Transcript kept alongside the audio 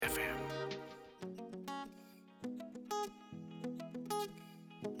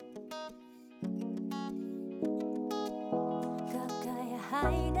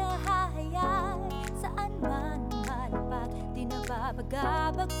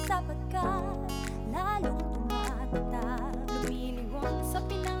Gabag sa pagkat lalong tumatatag, lumilingon sa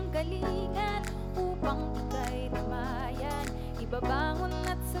pinanggalingan upang ika'y tamayan. Ibabangon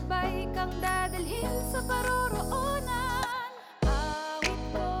at sabay kang dadalhin sa paroroonan. Awit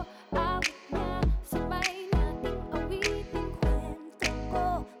ko, awit niya, sabay nating awitin. Kwento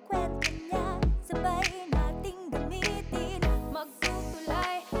ko, kwento niya, sabay nating gamitin.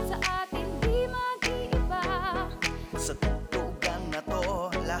 Magtutulay sa atin, di mag-iiba. Sa tugtugan na to,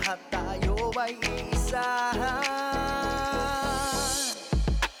 lahat tayo ay isa.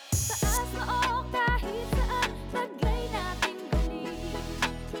 Taas na o kahit saan, taglay natin galing.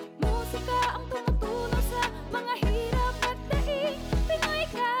 Musika ang tumutunog sa mga hirap at daing. Pinoy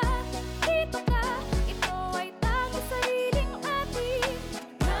ka, dito ka, ito ay tanging sariling atin.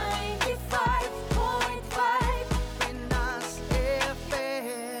 95.5 Pinas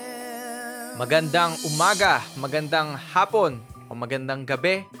FM. Magandang umaga, magandang hapon, o magandang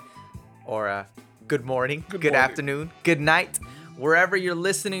gabi, or good morning, good morning. afternoon, good night, wherever you're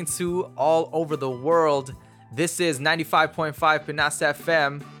listening to all over the world. This is 95.5 Pinas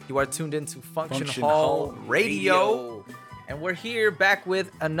FM. You are tuned into Function Hall Radio. And we're here back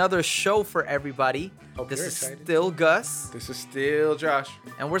with another show for everybody. Hope This you're is excited. still Gus. This is still Josh.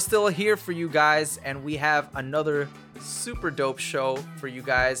 And we're still here for you guys, and we have another super dope show for you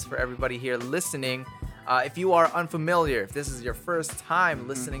guys, for everybody here listening. If you are unfamiliar, if this is your first time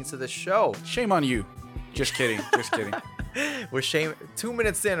listening to the show, Shame on you. Just kidding. Just kidding. we're 2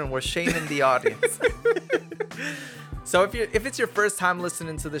 minutes in and we're shaming the audience. So if it's your first time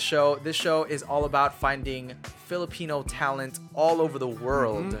listening to the show, this show is all about finding Filipino talent all over the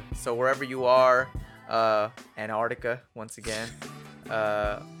world. So wherever you are, Antarctica once again,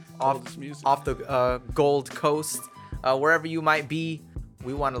 Gold's music. off the Gold Coast, wherever you might be,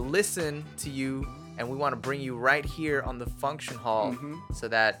 we want to listen to you and we want to bring you right here on the Function Hall so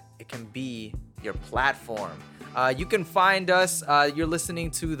that it can be your platform. You can find us, you're listening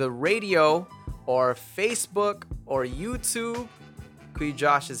to the radio or Facebook or YouTube. Kuya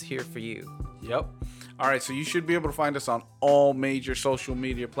Josh is here for you. Yep. All right, so you should be able to find us on all major social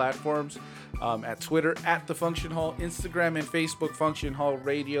media platforms. At Twitter, at The Function Hall, Instagram and Facebook, Function Hall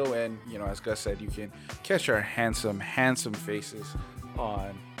Radio. And, you know, as Gus said, you can catch our handsome, handsome faces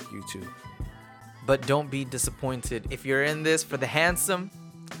on YouTube. But don't be disappointed. If you're in this for the handsome,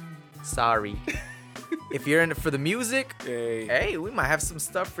 sorry. If you're in it for the music, hey, we might have some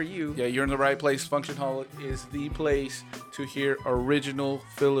stuff for you. Yeah, you're in the right place. Function Hall is the place to hear original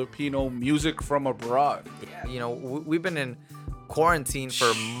Filipino music from abroad. Yeah, you know, we've been in quarantine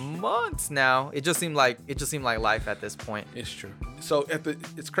for months now. It just seemed like life at this point. It's true. So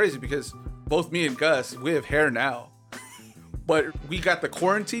it's crazy because both me and Gus, we have hair now. But we got the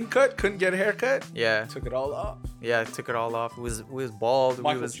quarantine cut, couldn't get a haircut. Yeah. Took it all off. Yeah, took it all off. We was bald.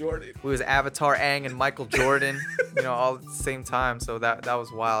 Michael Jordan. We was Avatar Aang and Michael Jordan, you know, all at the same time. So that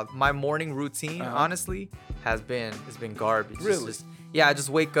was wild. My morning routine, honestly, it's been garbage. Really? I just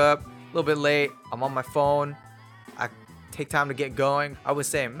wake up a little bit late. I'm on my phone. I take time to get going. I was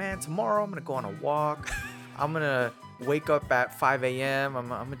saying, man, tomorrow I'm gonna go on a walk. I'm gonna wake up at 5 a.m. I'm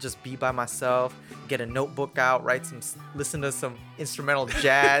gonna just be by myself, get a notebook out, listen to some instrumental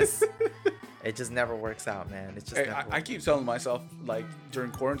jazz. It just never works out, man. It just Hey, never I works. keep telling myself, like, during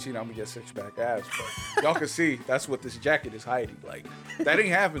quarantine, I'm going to get six-pack abs. But y'all can see that's what this jacket is hiding. Like, that ain't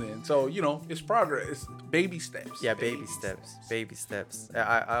happening. So, you know, it's progress. It's baby steps. Yeah, baby steps.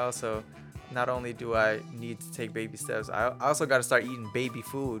 I also, not only do I need to take baby steps, I also got to start eating baby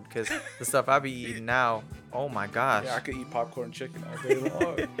food because the stuff I be eating now, oh my gosh. Yeah, I could eat popcorn chicken all day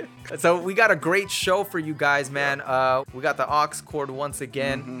long. So we got a great show for you guys, man. We got the aux cord once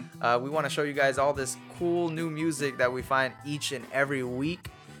again. We want to show you guys all this cool new music that we find each and every week.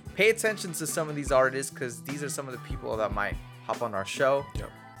 Pay attention to some of these artists because these are some of the people that might hop on our show. Yep.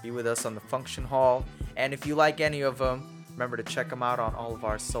 Be with us on the Function Hall. And if you like any of them, remember to check them out on all of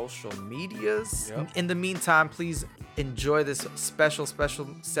our social medias. Yep. In the meantime, please enjoy this special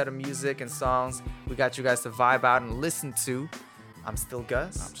set of music and songs we got you guys to vibe out and listen to. I'm still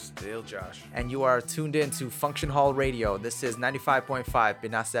Gus. I'm still Josh. And you are tuned in to Function Hall Radio. This is 95.5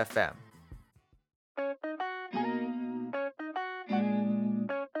 Pinas FM.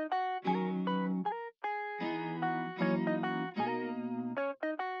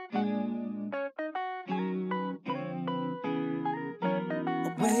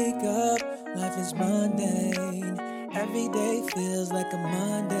 Wake up, life is mundane. Every day feels like a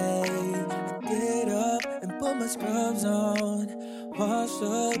Monday. I get up and put my scrubs on, wash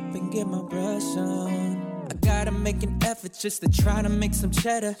up and get my brush on. I gotta make an effort just to try to make some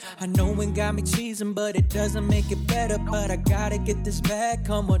cheddar. I know it got me cheesing, but it doesn't make it better. But I gotta get this back,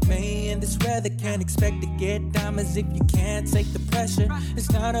 come what may in this weather. Can't expect to get diamonds if you can't take the pressure.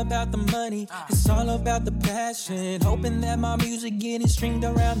 It's not about the money, it's all about the passion. Hoping that my music getting streamed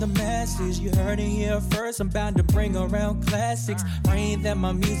around the masses. You heard it here first, I'm bound to bring around classics. Praying that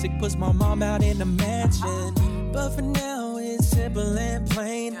my music puts my mom out in the mansion. But for now it's simple and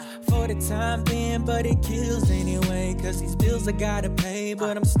plain for the time being, but it kills anyway. Cause these bills I gotta pay,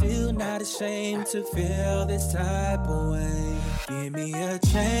 but I'm still not ashamed to feel this type of way. Give me a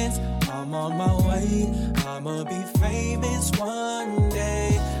chance, I'm on my way. I'ma be famous one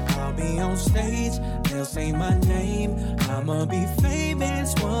day. I'll be on stage, they'll say my name. I'ma be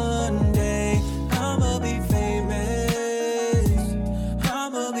famous one day. I'ma be famous.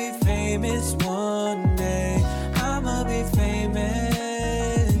 I'ma be famous one day. I'ma be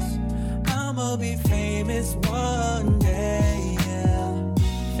famous. I'ma be famous one day, yeah.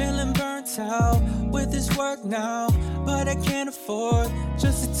 Feeling burnt out with this work now, but I can't afford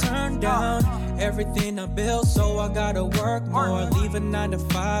just to turn down everything I built, so I gotta work more. Leave a 9 to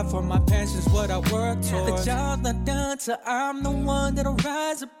 5 for my passion's what I work towards. The job's not done, so I'm the one that'll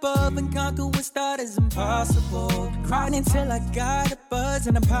rise above and conquer what thought is impossible. Grinding till I got a buzz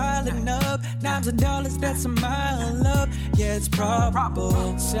and I'm piling up dimes and dollars, that's a mile up. Yeah, it's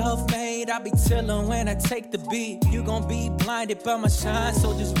probable. Self-made, I be tillin' when I take the beat. You gon' be blinded by my shine,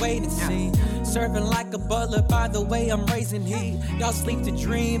 so just wait and see. Serving like a butler, by the way, I'm raising heat. Y'all sleep to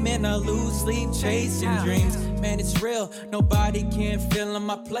dream and I lose sleep chasing dreams. Man, it's real, nobody can fill in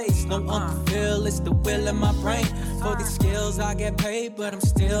my place. No one can feel, it's the will in my brain. For these skills I get paid, but I'm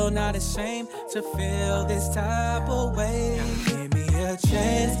still not ashamed to feel this type of way. Give me a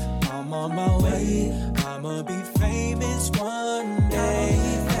chance, I'm on my way. I'ma be famous one day.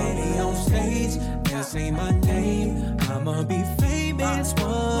 I'll be on stage, they'll say my name. I'ma be famous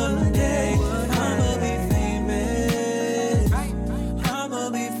one day. I'ma be famous. I'ma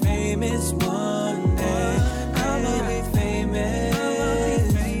be famous one day. I'ma be famous.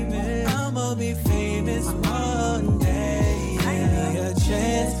 I'ma be famous one day. Give me a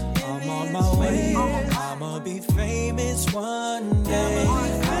chance, I'm on my way. I'ma be famous one day.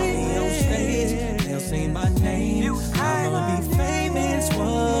 I'll be on stage, they'll say my name. I'ma be famous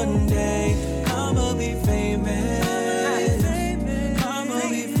one day. I'ma be famous. I'ma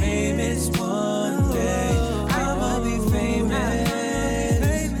be famous one day. I'ma be famous.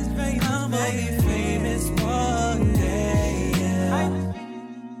 I'ma be famous one day. Yeah.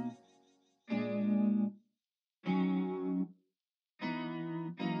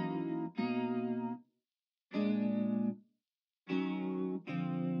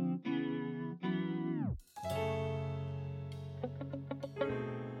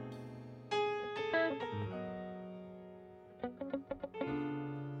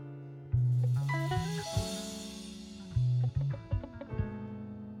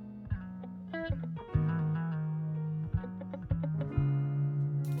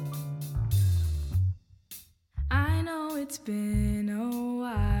 I know it's been a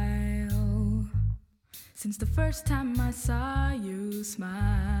while since the first time I saw you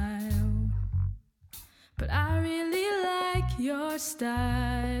smile, but I really like your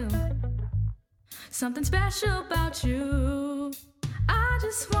style. Something special about you. I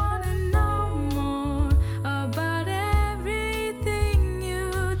just wanna know more about everything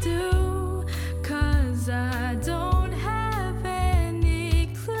you do, 'cause I don't have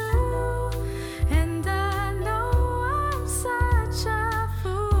any clue, and I know I'm such a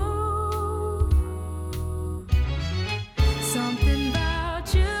fool. Something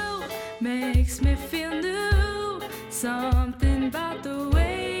about you makes me feel new. Something about the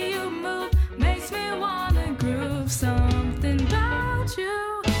way you move makes me wanna groove. Something about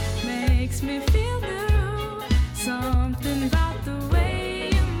you makes me feel new. Something about the way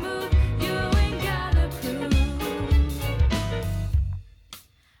you move, you ain't gotta prove.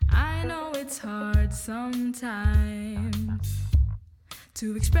 I know it's hard sometimes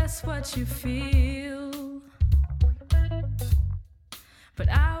to express what you feel, but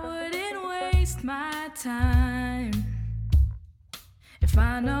I wouldn't waste my time if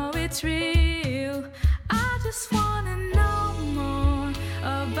I know it's real. I just wanna know more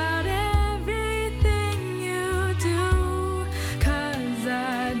about everything you do, 'cause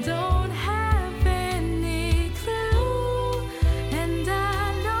I don't have any clue, and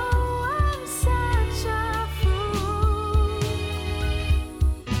I know I'm such a fool.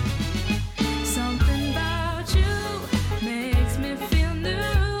 Something about you makes me feel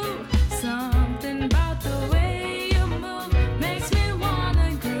new. Something about the way you move makes me wanna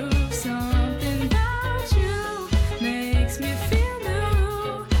groove. Something about you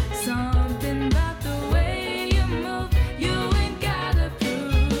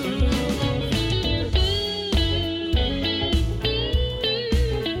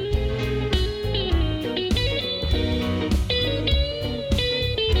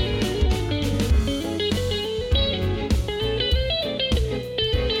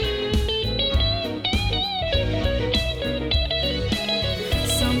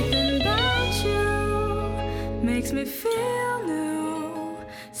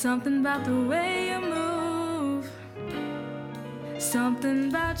Something about the way you move. Something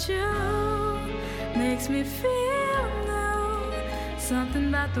about you makes me feel new. Something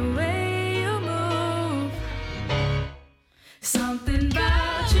about the way you move. Something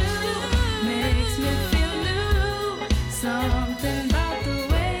about you makes me feel new. Something about the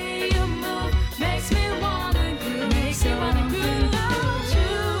way you move makes me wanna groove. Makes me wanna groove. About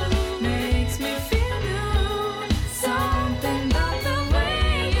you makes me feel new. Something about the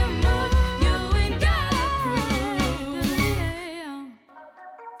way you move, you ain't gotta prove.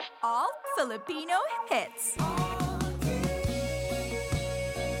 All Filipino hits.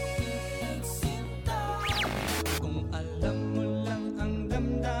 Kung alam mo lang ang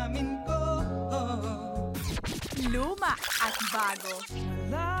damdamin ko. Luma at bago.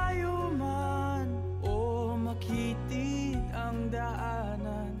 Malayo man o makitid ang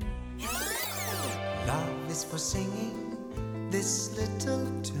daanan. Love is for singing this little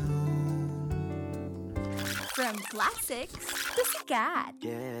tune. From classics to sikat.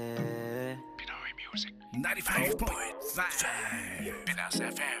 Yeah. 95.5 Pinas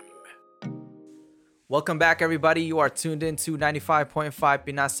FM. Welcome back, everybody. You are tuned in to 95.5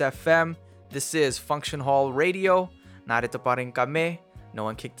 Pinas FM. This is Function Hall Radio. Narito pa rin kami. No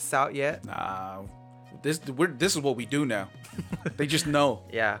one kicked us out yet. Nah, this is what we do now. They just know.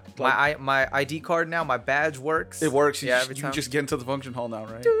 Yeah, my ID card now, my badge works. It works. Yeah, You just get into the function hall now,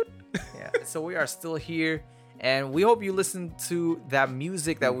 right? Yeah, so we are still here, and we hope you listened to that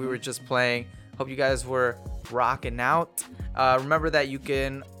music that we were just playing. Hope you guys were rocking out. Remember that you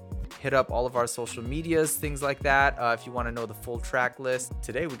can hit up all of our social medias, things like that. If you want to know the full track list.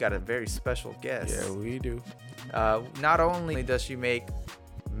 Today we got a very special guest. Yeah, we do. Not only does she make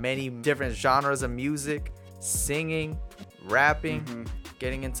many different genres of music, singing, rapping,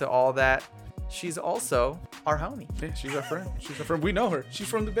 getting into all that, she's also our homie. Yeah, she's our friend. We know her. She's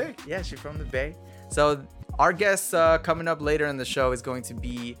from the Bay. Yeah, she's from the Bay. So our guest coming up later in the show is going to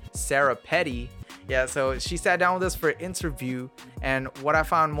be Sarah Petty. Yeah, so she sat down with us for an interview, and what I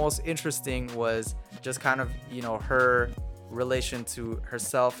found most interesting was just kind of, her relation to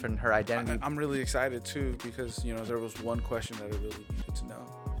herself and her identity. I'm really excited too because there was one question that I really needed to know.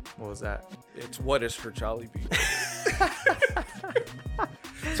 What was that? It's what is her Jollibee?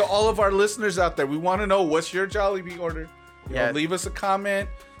 So all of our listeners out there, we want to know what's your Jollibee order. Leave us a comment,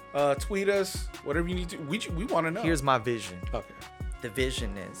 tweet us, whatever you need to. We want to know. Here's my vision. Okay. The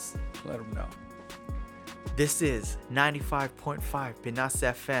vision is, Let them know. this is 95.5 Pinas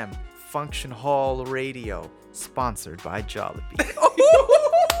FM Function Hall Radio, sponsored by Jollibee.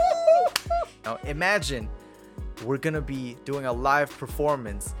 Now imagine we're gonna be doing a live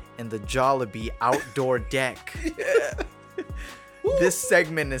performance in the Jollibee outdoor deck. This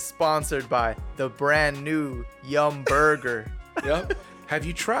segment is sponsored by the brand new Yum Burger. Yep. Have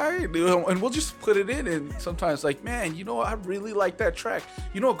you tried? And we'll just put it in. And sometimes, man, I really like that track.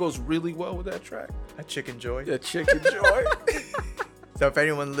 What goes really well with that track? A Chicken Joy. Yeah, Chicken Joy. So if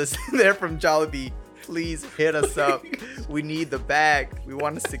anyone listening there from Jollibee, please hit us up. We need the bag. We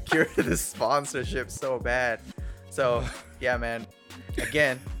want to secure this sponsorship so bad. So yeah, man.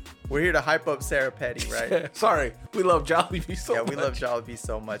 Again, we're here to hype up Sarah Petty, right? Sorry, we love Jollibee so much. Yeah, we love Jollibee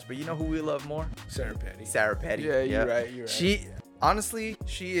so much. But you know who we love more? Sarah Petty. Sarah Petty. Yeah, you're right. She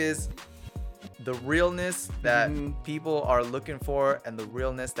is the realness that people are looking for and the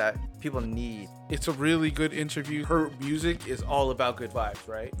realness that people need. It's a really good interview. Her music is all about good vibes,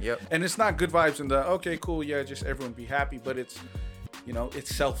 right? Yep. And it's not good vibes in the, okay, cool, yeah, just everyone be happy, but it's,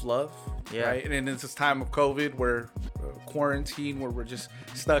 it's self-love, Yeah. right? And in this time of COVID, where quarantine, where we're just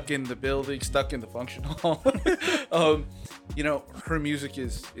stuck in the building, stuck in the function hall, her music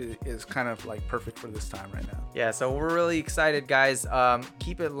is kind of like perfect for this time right now. Yeah, so we're really excited, guys.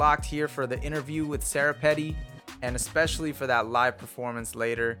 Keep it locked here for the interview with Sarah Petty, and especially for that live performance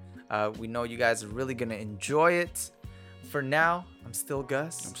later. We know you guys are really going to enjoy it. For now, I'm still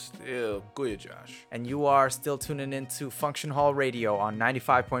Gus. I'm still good, Josh. And you are still tuning into Function Hall Radio on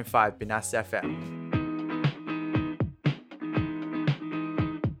 95.5 Pinas FM.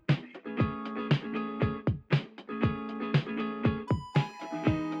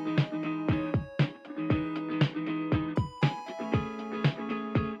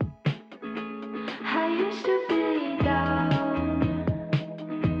 I used to be down,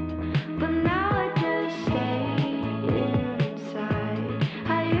 but now I just stay inside.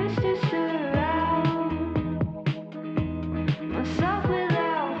 I used to surround myself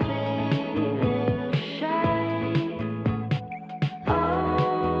without feeling shy.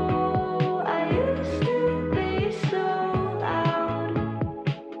 Oh, I used to be so loud.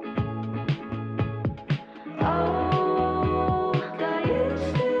 Oh, I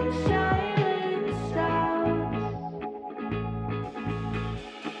used to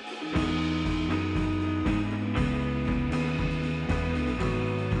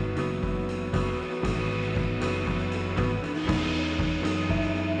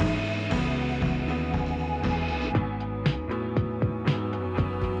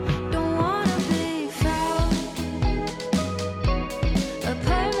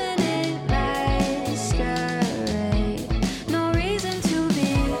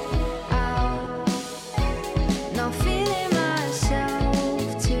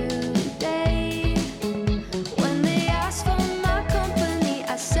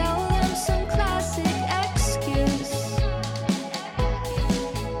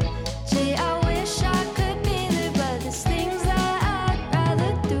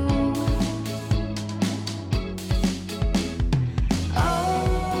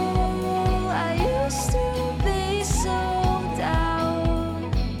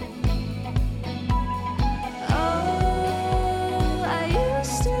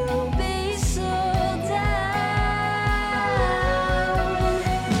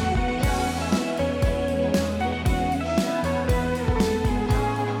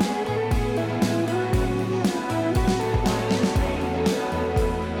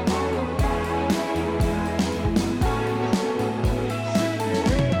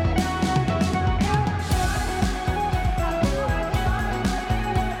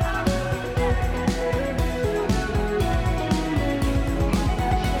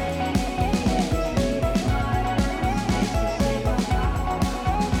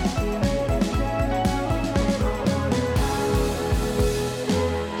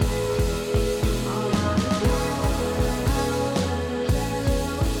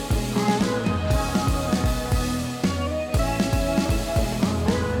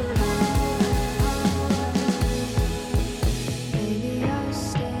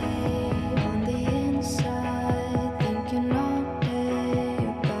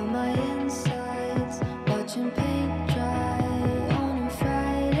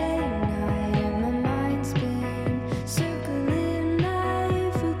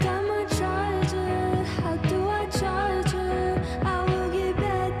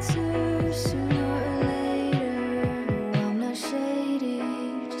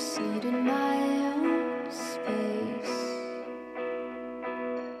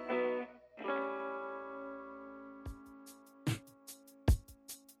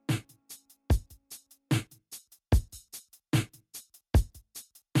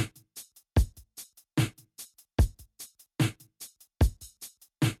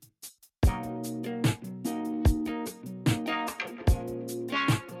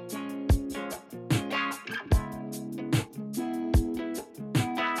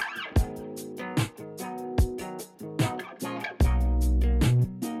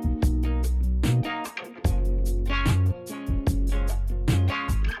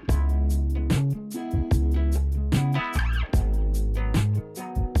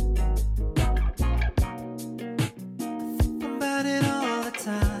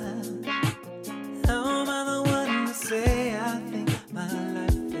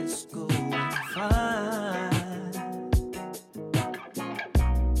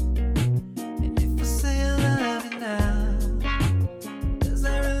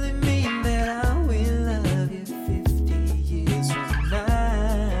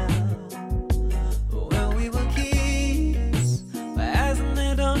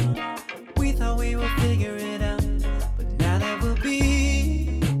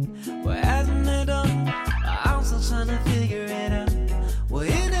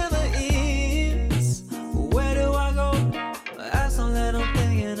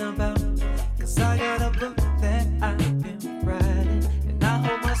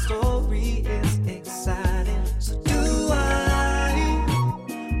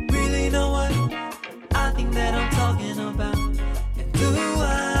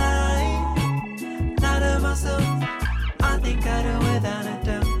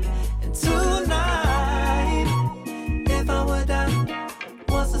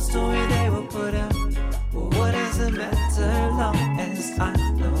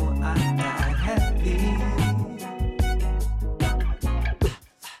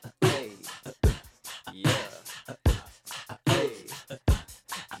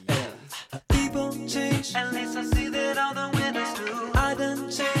change. At least I see that all the winners do. I done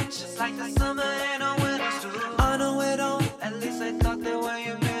changed, just like the summer and all winners do. I know it all. At least I thought that way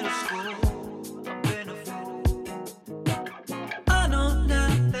in middle school. I've been a fool. I know now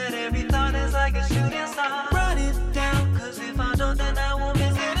that every thought is like a shooting star. Write it down, cause if I don't, then I won't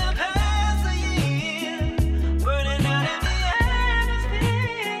miss it and pass a year. Burning out in the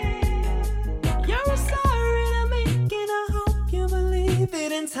atmosphere. You're sorry to make it, I hope you believe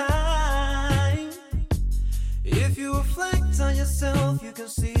it in time. If you reflect on yourself, you can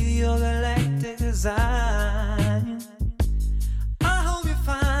see your galactic design. I hope you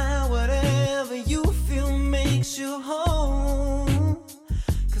find whatever you feel makes you whole.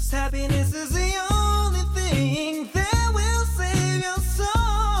 Cause happiness is the only thing that will save your soul.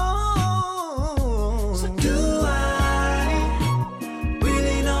 So do I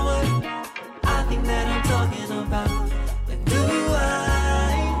really know what I think that I'm talking about? And do I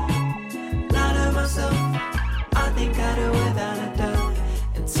lie to myself? I think I do without a doubt.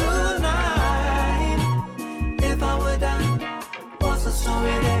 And tonight, if I would die, what's the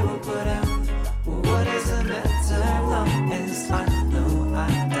story they will put out? Well, what does it matter long as I know I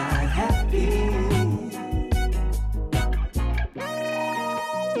died happy?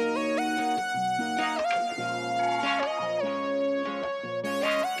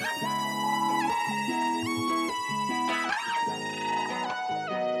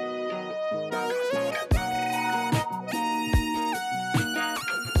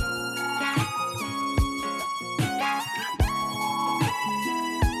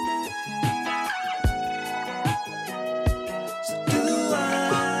 Do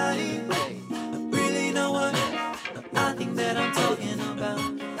I really know what I think that I'm talking about?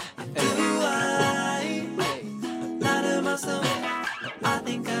 Do I lie to myself? I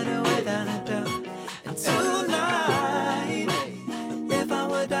think I do without a doubt. And tonight, if I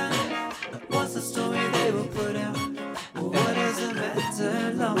would die, what's the story they will put out? What does it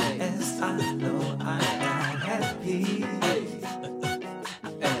matter long as I know I died happy?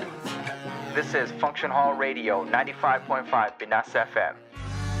 This is Function Hall Radio 95.5 Pinas FM.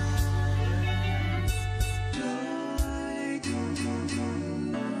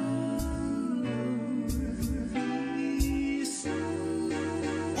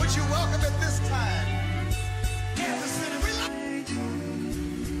 Would you welcome at this time? Kansas City, we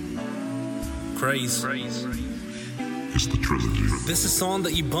Praise. This is a song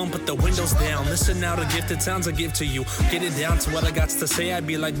that you bump with the windows down. Listen now to gifted sounds I give to you. Get it down to what I got to say. I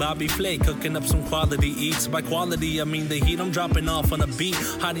be like Bobby Flay, cooking up some quality eats. By quality, I mean the heat. I'm dropping off on a beat,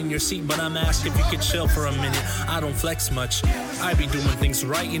 hot in your seat, but I'm asking if you could chill for a minute. I don't flex much. I be doing things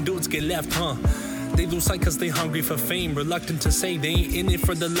right and dudes get left, huh? They lose sight cause they hungry for fame. Reluctant to say they ain't in it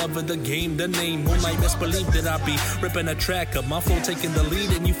for the love of the game. The name, moonlight, best believe that I be ripping a track up. My flow taking the lead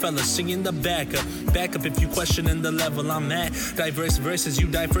and you fellas singing the backup. Back up if you questioning the level I'm at. Diverse verses, you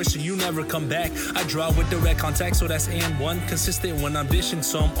dive first and you never come back. I draw with direct contact, so that's and one. Consistent when I'm dishing,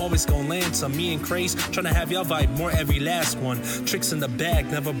 so I'm always gonna land some. Me and Craze, tryna have y'all vibe more every last one. Tricks in the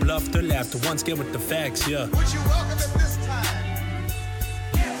bag, never bluffed or laughed. Once get with the facts, yeah. would you welcome at this time?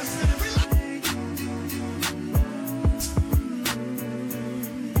 Kansas City,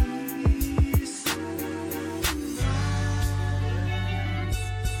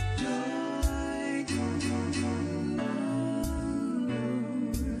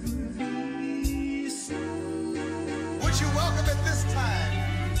 would you welcome at this time?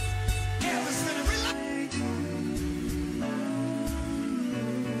 Kansas City,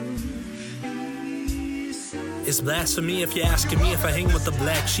 It's blasphemy if you're asking me if I hang with the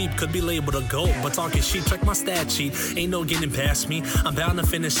black sheep. Could be labeled a goat, but talking sheep, check my stat sheet. Ain't no getting past me. I'm bound to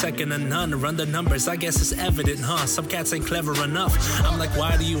finish second to none. Run the numbers, I guess it's evident, huh? Some cats ain't clever enough. I'm like,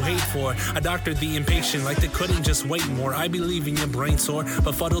 why do you hate for? I doctored the impatient, like they couldn't just wait more. I be leaving your brain sore,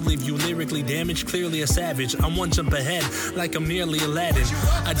 but far to leave you lyrically damaged. Clearly a savage, I'm one jump ahead, like I'm nearly Aladdin.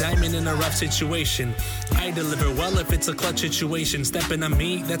 A diamond in a rough situation. I deliver well if it's a clutch situation. Stepping on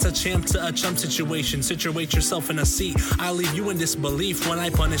me, that's a champ to a chump situation. Situate yourself in a seat. I leave you in disbelief when I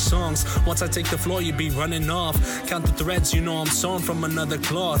punish songs. Once I take the floor, you be running off. Count the threads, you know I'm sewn from another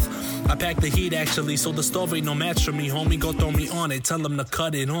cloth. I pack the heat actually, so the stove ain't no match for me, homie. Go throw me on it, tell them to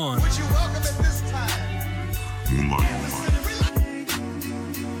cut it on. would you welcome at this time?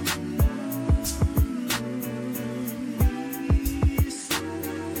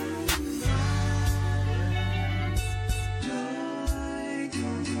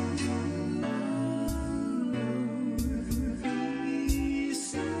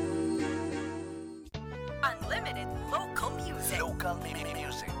 Unlimited local music. Local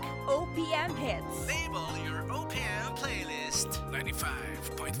music. OPM hits. Label your OPM playlist.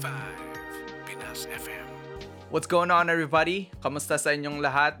 95.5 Pinas FM. What's going on, everybody? Kamusta sa inyong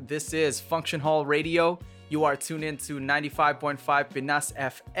lahat? This is Function Hall Radio. You are tuned in to 95.5 Pinas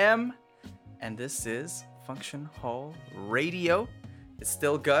FM. And this is Function Hall Radio. It's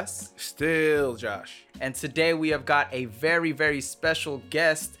still Gus. Still Josh. And today we have got a very, very special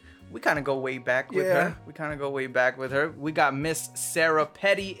guest. We kind of go way back with her. We got Miss Sarah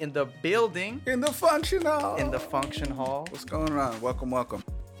Petty in the building. In the Function Hall. What's going on? Welcome.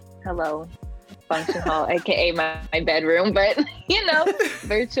 Hello. Function Hall, aka my bedroom, but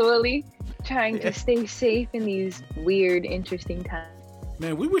virtually trying to stay safe in these weird, interesting times.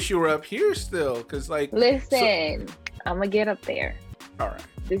 Man, we wish you were up here still, because Listen, I'm gonna get up there. All right.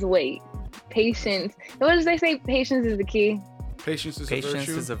 Just wait. Patience. What does they say? Patience is the key. Patience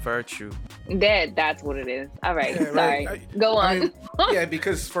is a virtue. That's what it is. All right. Yeah, sorry. right. Go on. Yeah,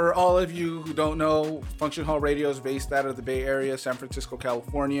 because for all of you who don't know, Function Hall Radio is based out of the Bay Area, San Francisco,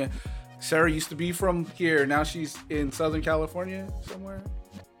 California. Sarah used to be from here. Now she's in Southern California somewhere.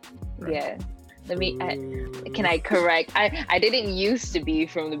 Right. Yeah. Can I correct? I didn't used to be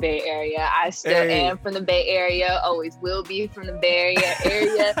from the Bay Area. I still am from the Bay Area. Always will be from the Bay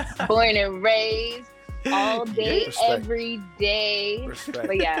Area. Born and raised all day, every day. Respect.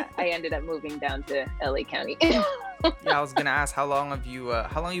 But yeah, I ended up moving down to LA County. Yeah, I was gonna ask how long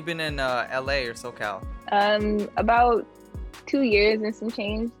you been in LA or SoCal? About 2 years and some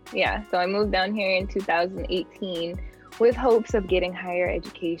change. Yeah, so I moved down here in 2018 with hopes of getting higher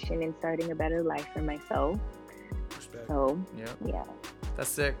education and starting a better life for myself. Respect. So yeah, that's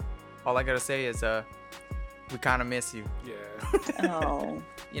sick. All I gotta say is we kind of miss you. Yeah. Oh.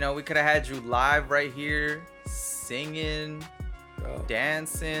 We could have had you live right here, singing,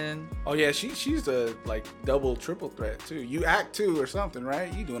 dancing. Oh yeah, she's a double, triple threat too. You act too or something,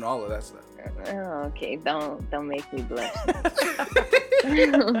 right? You doing all of that stuff. Oh, okay, don't make me blush.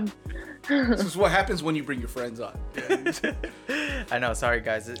 This is what happens when you bring your friends on. I know. Sorry,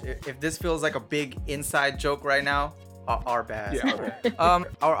 guys. If this feels like a big inside joke right now, our bad. Yeah, our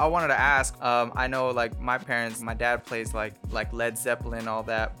bad. I wanted to ask. I know, my parents, my dad plays like Led Zeppelin, all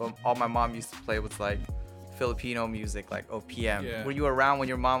that, but all my mom used to play was Filipino music, like OPM. Yeah. Were you around when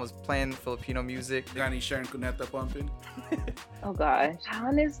your mom was playing Filipino music? Got any Sharon Cuneta pumping? Oh gosh,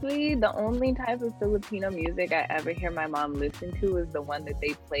 honestly, the only type of Filipino music I ever hear my mom listen to is the one that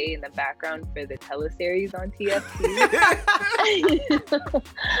they play in the background for the teleseries on TFT.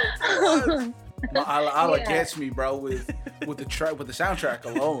 Ala gets me, bro, with the soundtrack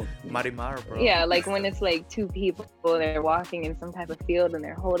alone. Marimar, bro. Yeah, when it's two people, they're walking in some type of field and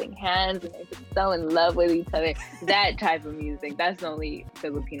they're holding hands and they're just so in love with each other. That type of music. That's the only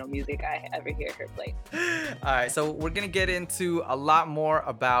Filipino music I ever hear her play. All right, so we're gonna get into a lot more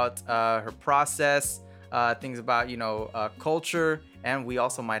about her process, things about culture, and we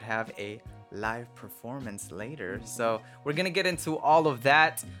also might have a live performance later. So we're gonna get into all of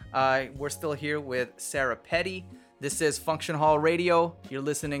that. We're still here with Sarah Petty. This is Function Hall Radio. You're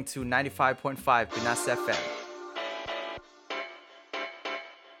listening to 95.5 Pinas FM.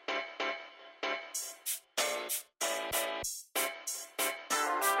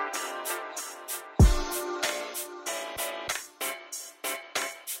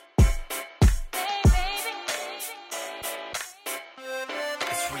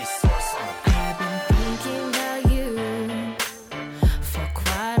 I've been thinking about you for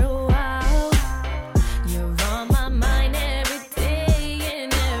quite a while. You're on my mind every day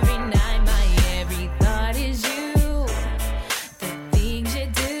and every night. My every thought is you. The things you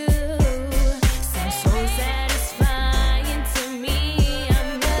do seem so satisfying to me.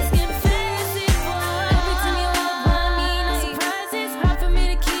 I'm asking fantasy boy. Every time you walk by me, no surprises. Hard for me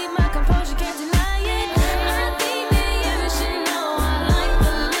to keep my composure, can't deny it. I think that you should know I like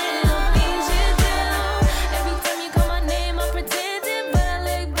the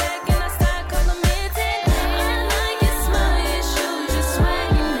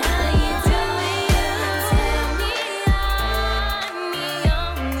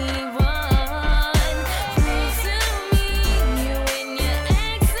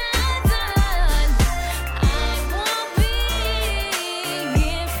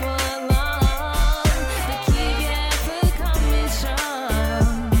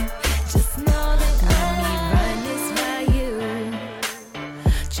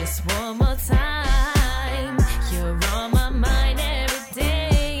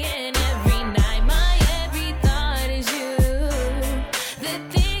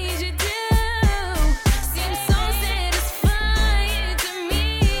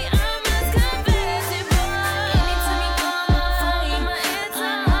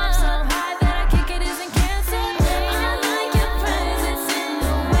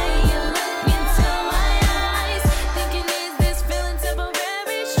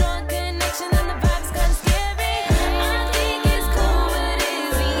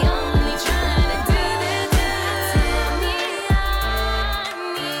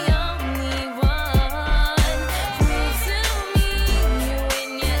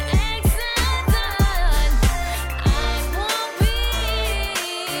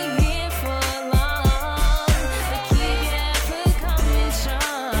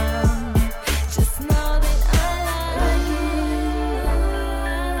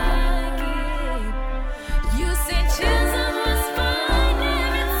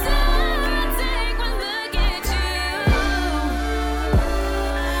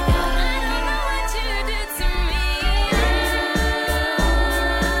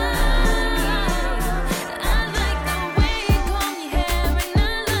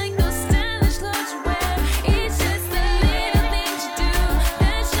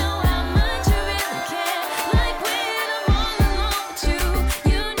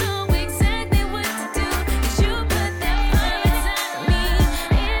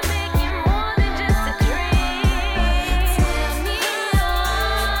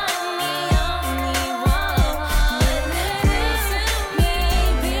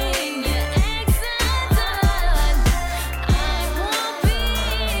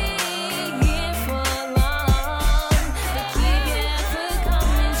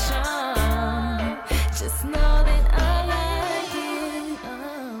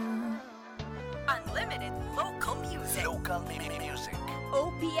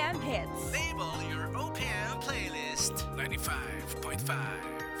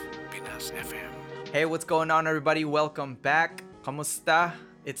Pinas FM. Hey, what's going on, everybody? Welcome back. Kamusta?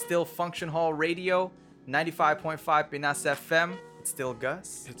 It's still Function Hall Radio, 95.5 Pinas FM. It's still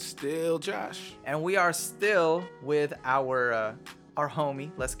Gus. It's still Josh. And we are still with our homie,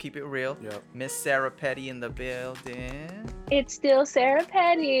 let's keep it real. Yep. Miss Sarah Petty in the building. It's still Sarah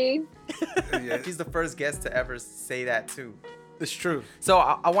Petty. Yes. She's the first guest to ever say that too. It's true. So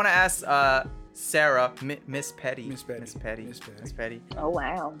I want to ask Sarah, Miss Petty. Miss Petty. Miss Petty. Miss Petty. Miss Petty. Oh,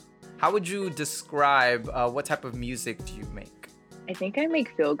 wow. How would you describe what type of music do you make? I think I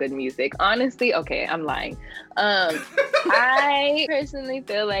make feel-good music. Honestly, okay, I'm lying. I personally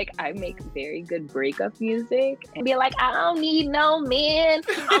feel like I make very good breakup music and be like, I don't need no man.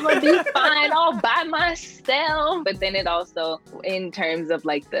 I'm gonna be fine all by myself. But then it also, in terms of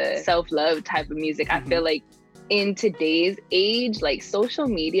like the self-love type of music, I feel like in today's age, like social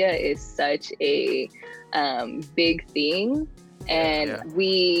media is such a big thing. And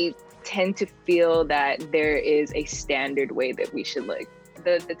we tend to feel that there is a standard way that we should look.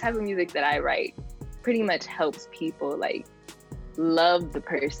 The type of music that I write pretty much helps people like love the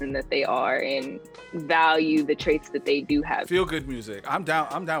person that they are and value the traits that they do have. Feel good music. I'm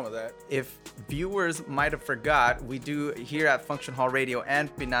down with that. If viewers might have forgot, we do here at Function Hall Radio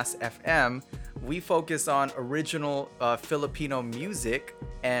and Pinas FM, we focus on original Filipino music.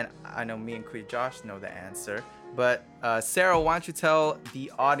 And I know me and Kuya Josh know the answer. But Sarah, why don't you tell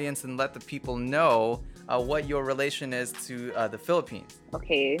the audience and let the people know what your relation is to the Philippines?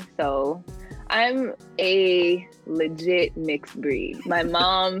 Okay, so I'm a legit mixed breed. My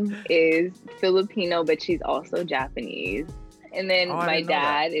mom is Filipino, but she's also Japanese. And then my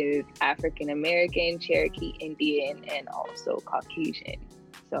dad is African American, Cherokee Indian, and also Caucasian.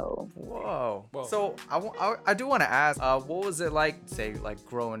 So whoa. So I do want to ask, what was it like, say, like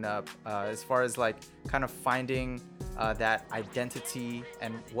growing up, as far as like kind of finding that identity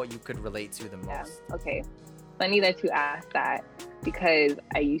and what you could relate to the most? Okay, funny that you asked that, because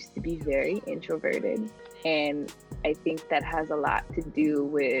I used to be very introverted, and I think that has a lot to do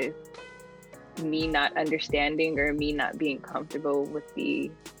with me not understanding or me not being comfortable with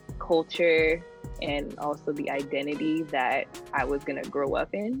the culture and also the identity that I was gonna grow up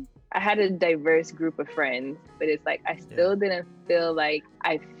in. I had a diverse group of friends, but it's like I still didn't feel like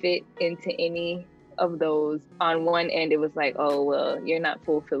I fit into any of those. On one end, it was like, oh, well, you're not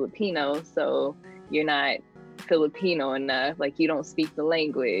full Filipino, so you're not Filipino enough, like you don't speak the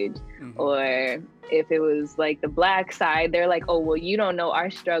language. Or if it was like the Black side, they're like, oh, well, you don't know our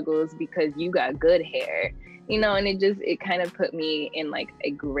struggles because you got good hair. You know, and it kind of put me in like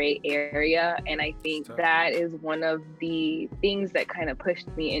a gray area. And I think that is one of the things that kind of pushed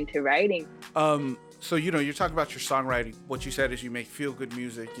me into writing. So, you know, you're talking about your songwriting. What you said is you make feel good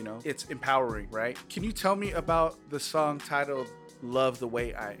music, you know, it's empowering, right? Can you tell me about the song titled Love the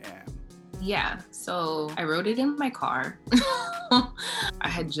Way I Am? Yeah, so I wrote it in my car. I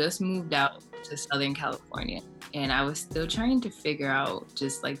had just moved out to Southern California. And I was still trying to figure out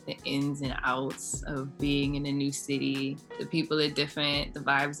just like the ins and outs of being in a new city. The people are different, the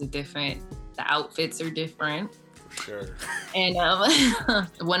vibes are different, the outfits are different. For sure. And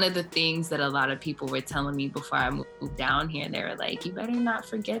one of the things that a lot of people were telling me before I moved down here, they were like, you better not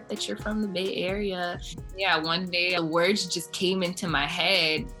forget that you're from the Bay Area. Yeah, one day the words just came into my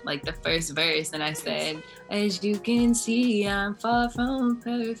head, like the first verse, and I said, as you can see, I'm far from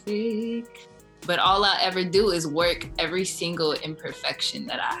perfect. But all I ever do is work every single imperfection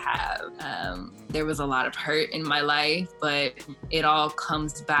that I have. There was a lot of hurt in my life, but it all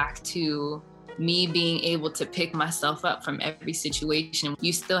comes back to me being able to pick myself up from every situation.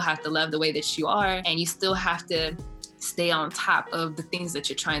 You still have to love the way that you are, and you still have to stay on top of the things that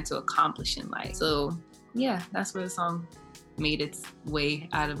you're trying to accomplish in life. So yeah, that's where the song made its way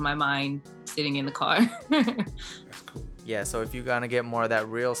out of my mind sitting in the car. That's cool. Yeah, so if you're gonna get more of that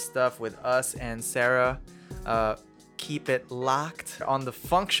real stuff with us and Sarah, keep it locked on the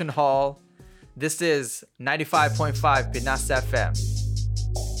Function Hall. This is 95.5 Pinas FM.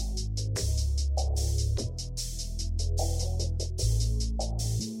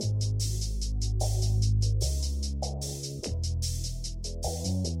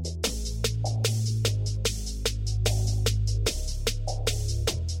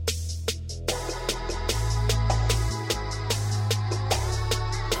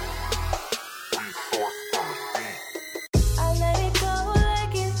 I let it go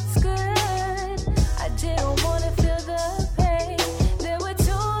like it's good. I didn't wanna feel the pain.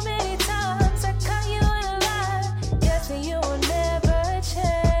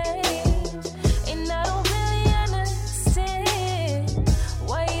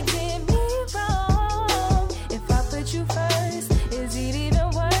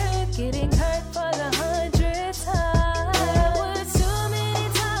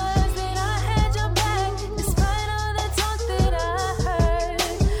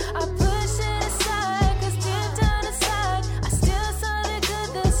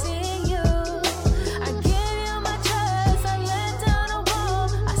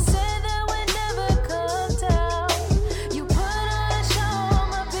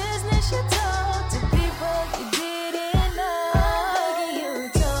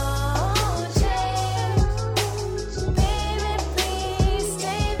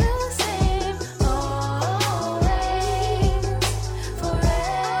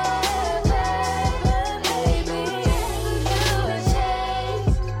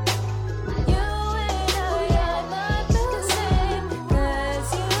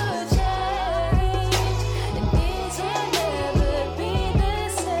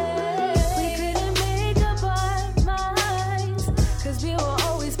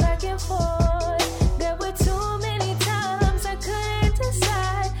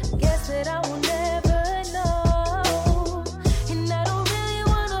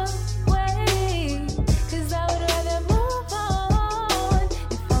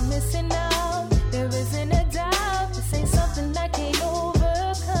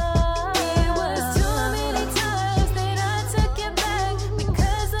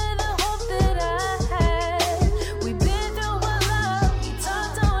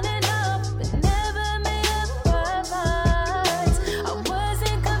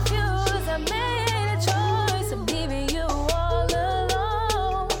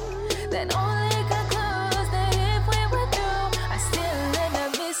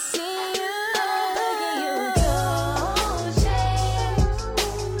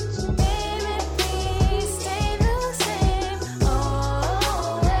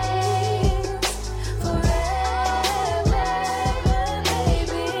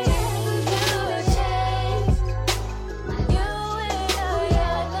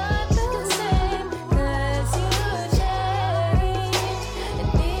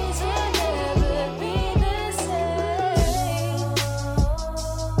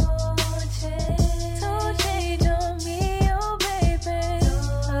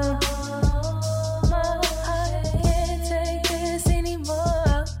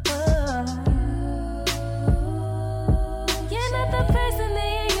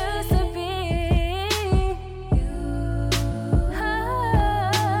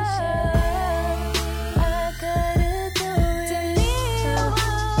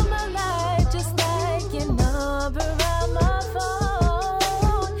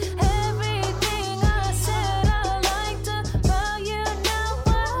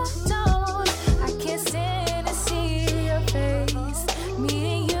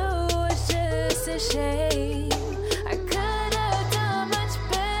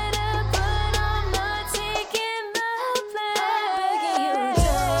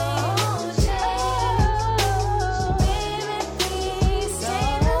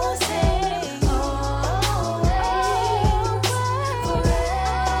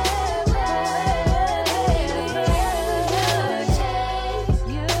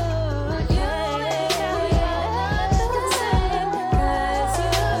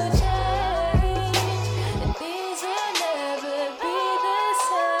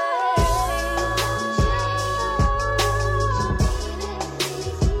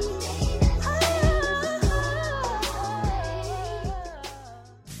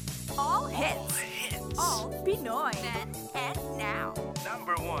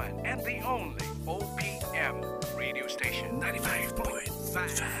 one and the only OPM radio station.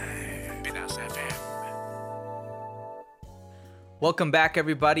 95.5 Pinas FM. Welcome back,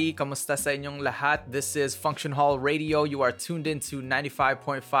 everybody. Kamusta sa inyong lahat? This is Function Hall Radio. You are tuned into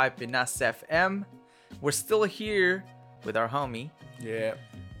 95.5 Pinas FM. We're still here with our homie,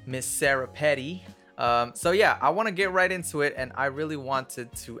 Miss Sarah Petty. So yeah, I want to get right into it, and I really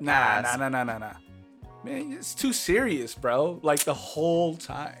wanted to ask. Nah. Man, it's too serious, bro. Like the whole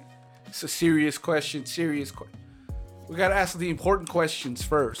time. It's a serious question. We gotta ask the important questions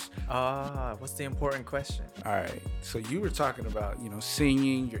first. What's the important question? All right. So you were talking about,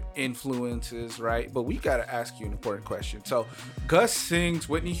 singing, your influences, right? But we gotta ask you an important question. So Gus sings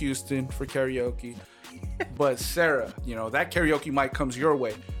Whitney Houston for karaoke, but Sarah, that karaoke mic comes your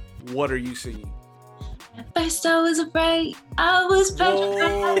way. What are you singing? At first I was afraid, I was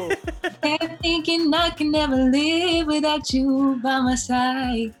petrified, kept thinking I can never live without you by my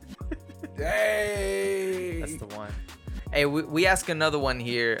side. Dang. That's the one. Hey, we ask another one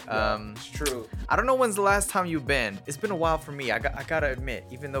here. It's true. I don't know when's the last time you've been. It's been a while for me. I gotta admit,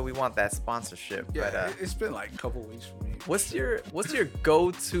 even though we want that sponsorship. Yeah, but, it's been like a couple weeks for me. What's your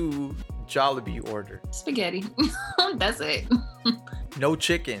go-to Jollibee order? Spaghetti. That's it. No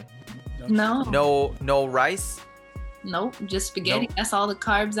chicken. No. No rice. Nope. Just spaghetti. No. That's all the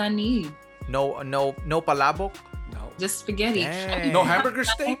carbs I need. No palabok. No. Just spaghetti. Dang. No hamburger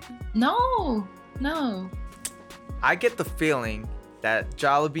steak. No. I get the feeling that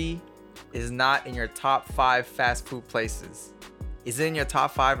Jollibee is not in your top 5 fast food places. Is it in your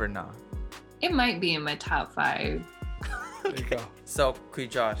top 5 or not? It might be in my top 5. There you go. So, Kui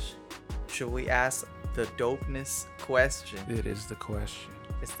Josh, should we ask the dopeness question? It is the question.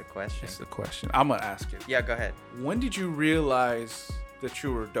 It's the question. It's the question. I'm gonna ask it. Yeah, go ahead. When did you realize that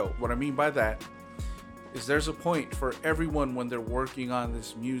you were dope? What I mean by that is there's a point for everyone when they're working on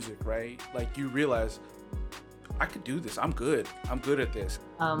this music, right? Like you realize, I could do this. I'm good at this.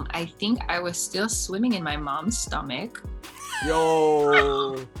 I think I was still swimming in my mom's stomach.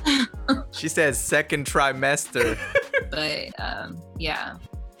 Yo. She says second trimester. But yeah,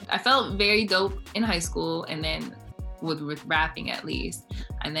 I felt very dope in high school, and then with rapping at least.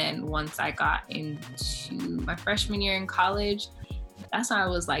 And then once I got into my freshman year in college, that's when I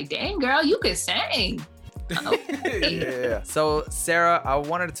was like, dang girl, you could sing. Yeah. So Sarah, I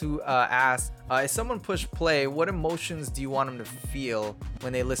wanted to ask, if someone push play, what emotions do you want them to feel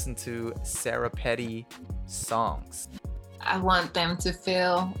when they listen to Sarah Petty songs? I want them to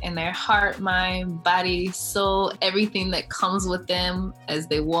feel in their heart, mind, body, soul, everything that comes with them as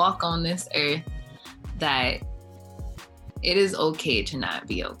they walk on this earth, that it is okay to not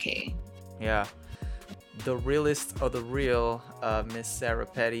be okay. Yeah. The realest of the real, Miss Sarah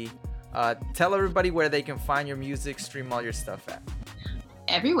Petty. Tell everybody where they can find your music, stream all your stuff at.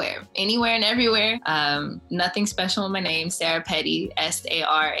 Everywhere, anywhere and everywhere. Nothing special in my name, Sarah Petty,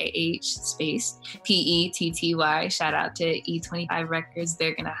 SARAH space PETTY. Shout out to E25 Records.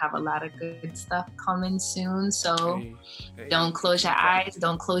 They're gonna have a lot of good stuff coming soon. So don't close your eyes,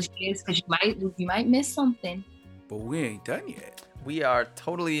 don't close your ears, because you might miss something. But we ain't done yet. We are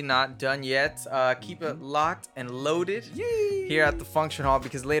totally not done yet. Keep it locked and loaded here at the Function Hall,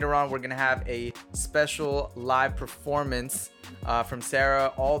 because later on we're gonna have a special live performance from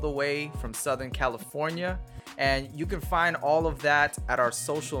Sarah all the way from Southern California. And you can find all of that at our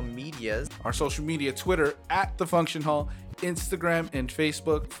social medias. Our social media, Twitter at The Function Hall, Instagram and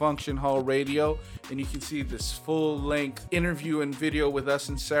Facebook, Function Hall Radio. And you can see this full-length interview and video with us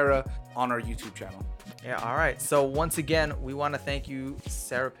and Sarah on our YouTube channel. Yeah, all right. So once again, we want to thank you,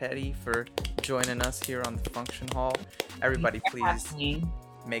 Sarah Petty, for joining us here on the Function Hall. Everybody, please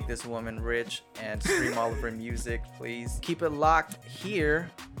make this woman rich and stream all of her music, please. Keep it locked here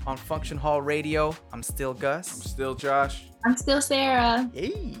on Function Hall Radio. I'm still Gus. I'm still Josh. I'm still Sarah.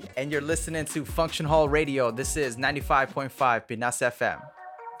 Hey. And you're listening to Function Hall Radio. This is 95.5 Pinas FM.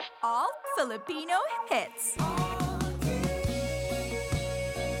 All Filipino hits.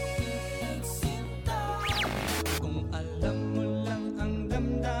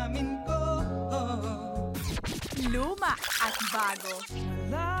 Luma at bago.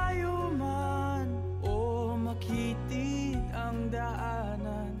 Malayo man o makitid ang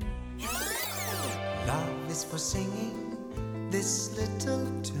daanan. Love is for singing this little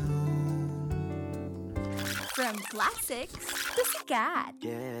tune. From classics to sikat.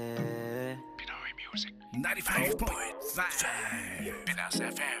 Yeah. Pinoy music. 95.5 Pinas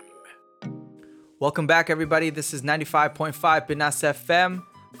FM. Welcome back, everybody. This is 95.5 Pinas FM.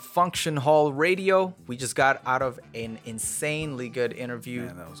 Function Hall Radio. We just got out of an insanely good interview.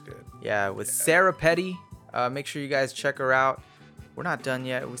 Man, that was good. Yeah, with Sarah Petty. Make sure you guys check her out. we're not done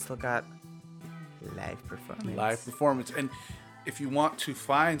yet. We still got live performance. Live performance. And if you want to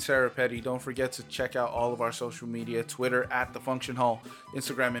find Sarah Petty, don't forget to check out all of our social media. Twitter at The Function Hall,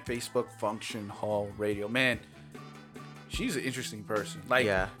 Instagram and Facebook, Function Hall Radio. Man, she's an interesting person. Like,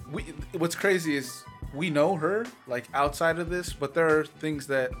 what's crazy is we know her, like, outside of this, but there are things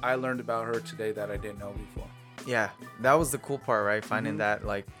that I learned about her today that I didn't know before. Yeah, that was the cool part, right? Finding that,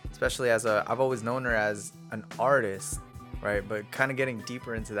 like, especially I've always known her as an artist, right? But kind of getting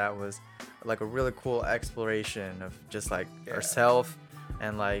deeper into that was like a really cool exploration of just like herself,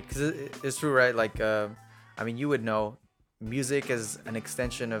 and like, cause it's true, right? Like, I mean, you would know music is an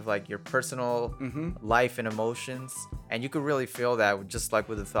extension of like your personal life and emotions, and you could really feel that with just like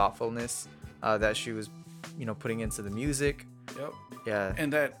with the thoughtfulness that she was, putting into the music. Yep. Yeah.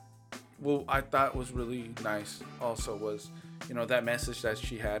 And that, what I thought was really nice also was, that message that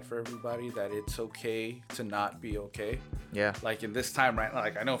she had for everybody, that it's okay to not be okay. Yeah. Like in this time right now,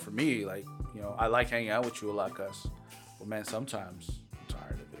 like I know for me, like, I like hanging out with you a lot, Gus. But man, sometimes I'm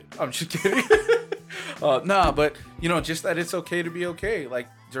tired of it. I'm just kidding. Nah, but just that it's okay to be okay. Like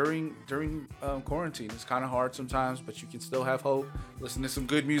during quarantine, it's kind of hard sometimes, but you can still have hope. Listen to some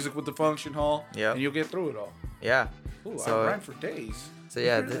good music with the Function Hall, and you'll get through it all. Yeah. Ooh, so, I rhymed for days. So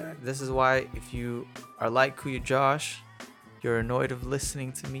yeah, this is why if you are like Kuya Josh, you're annoyed of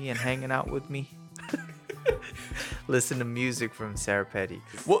listening to me and hanging out with me, listen to music from Sarah Petty.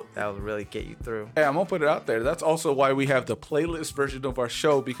 Well, that will really get you through. Hey, I'm gonna put it out there. That's also why we have the playlist version of our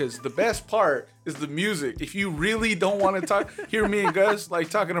show, because the best part is the music. If you really don't want to hear me and Gus like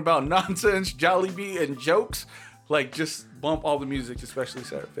talking about nonsense, Jollibee, and jokes, like just bump all the music, especially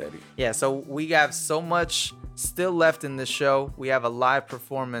Sarah Petty. Yeah, so we have so much still left in this show. We have a live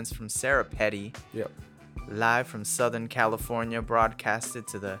performance from Sarah Petty. Yep. Live from Southern California, broadcasted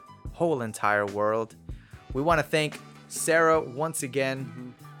to the whole entire world. We want to thank Sarah once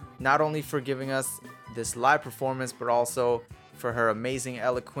again, not only for giving us this live performance, but also for her amazing,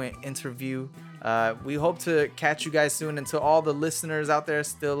 eloquent interview. We hope to catch you guys soon. And to all the listeners out there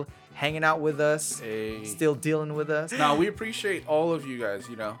still hanging out with us, still dealing with us. Now, we appreciate all of you guys,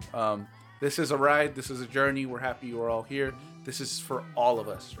 This is a ride. This is a journey. We're happy you are all here. This is for all of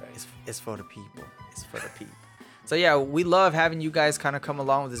us, right? It's for the people. It's for the people. So yeah, we love having you guys kind of come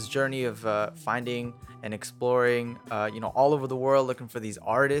along with this journey of finding and exploring, all over the world, looking for these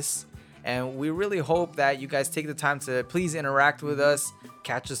artists. And we really hope that you guys take the time to please interact with us.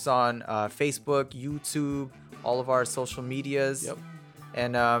 Catch us on Facebook, YouTube, all of our social medias. Yep.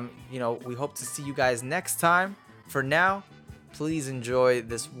 And, we hope to see you guys next time. For now, please enjoy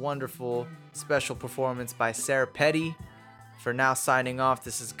this wonderful special performance by Sarah Petty. For now, signing off,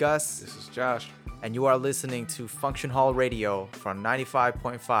 this is Gus. This is Josh. And you are listening to Function Hall Radio from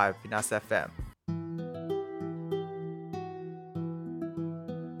 95.5 Pinas FM.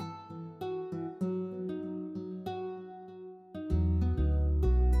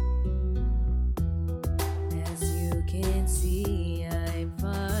 As you can see, I'm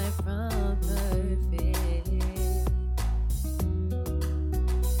far from perfect.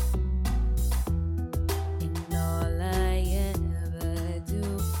 And all I ever do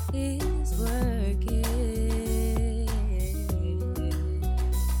is work it.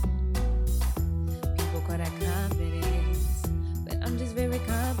 People call that confidence, but I'm just very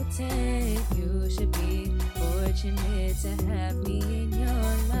competent. You should be fortunate to have me in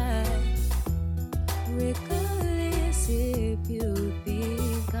your life. Regardless if you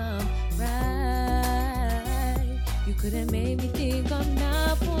think I'm right, you could've made me think I'm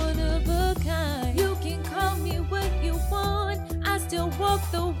not one of a kind. You can call me what you want, I still walk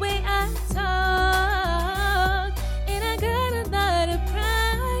the way I talk. And I got a lot of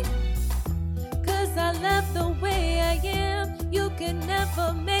pride, 'cause I love the way I am. You can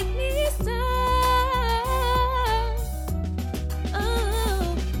never make me stop.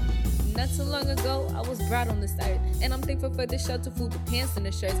 Not so long ago, I was brought on this earth, and I'm thankful for the shelter, food, the pants, and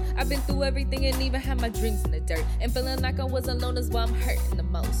the shirts. I've been through everything and even had my dreams in the dirt, and feeling like I was alone is why I'm hurting the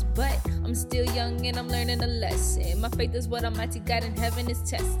most. But I'm still young and I'm learning a lesson. My faith is what Almighty God in heaven is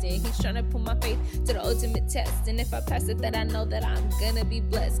testing. He's trying to put my faith to the ultimate test, and if I pass it, then I know that I'm gonna be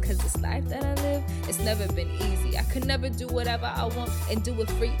blessed. 'Cause this life that I live, it's never been easy. I could never do whatever I want and do it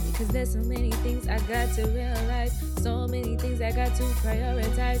freely, 'cause there's so many things I got to realize, so many things I got to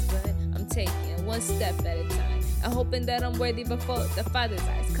prioritize. But I'm taking one step at a time, I'm hoping that I'm worthy before the Father's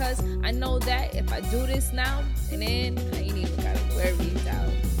eyes. 'Cause I know that if I do this now, and then I ain't even gotta worry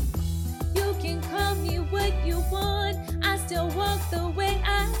about. You can call me what you want, I still walk the way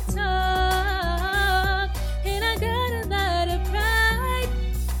I talk. And I got a lot of pride,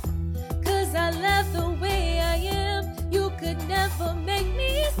 'cause I love the way I am. You could never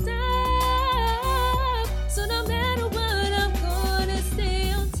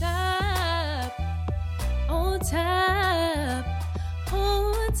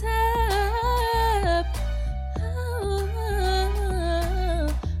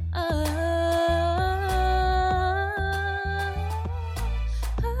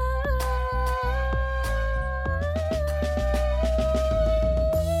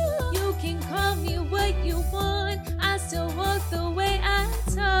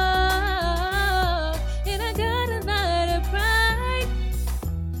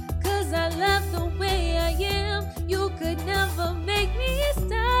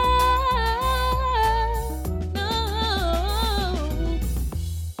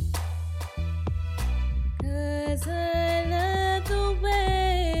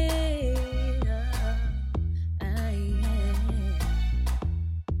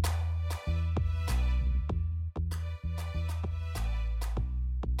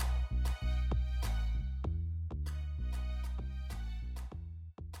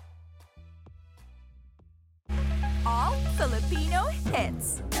Filipino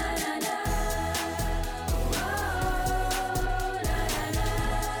hits.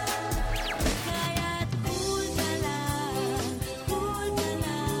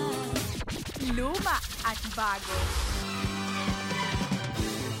 Luma at bago.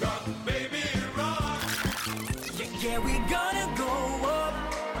 Rock, baby, rock. Yeah, we gonna go up.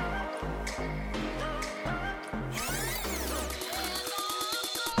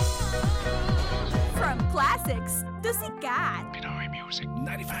 From classics to sikat. Pinoy Music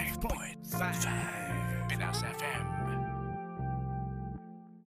 95.5 Pinas FM.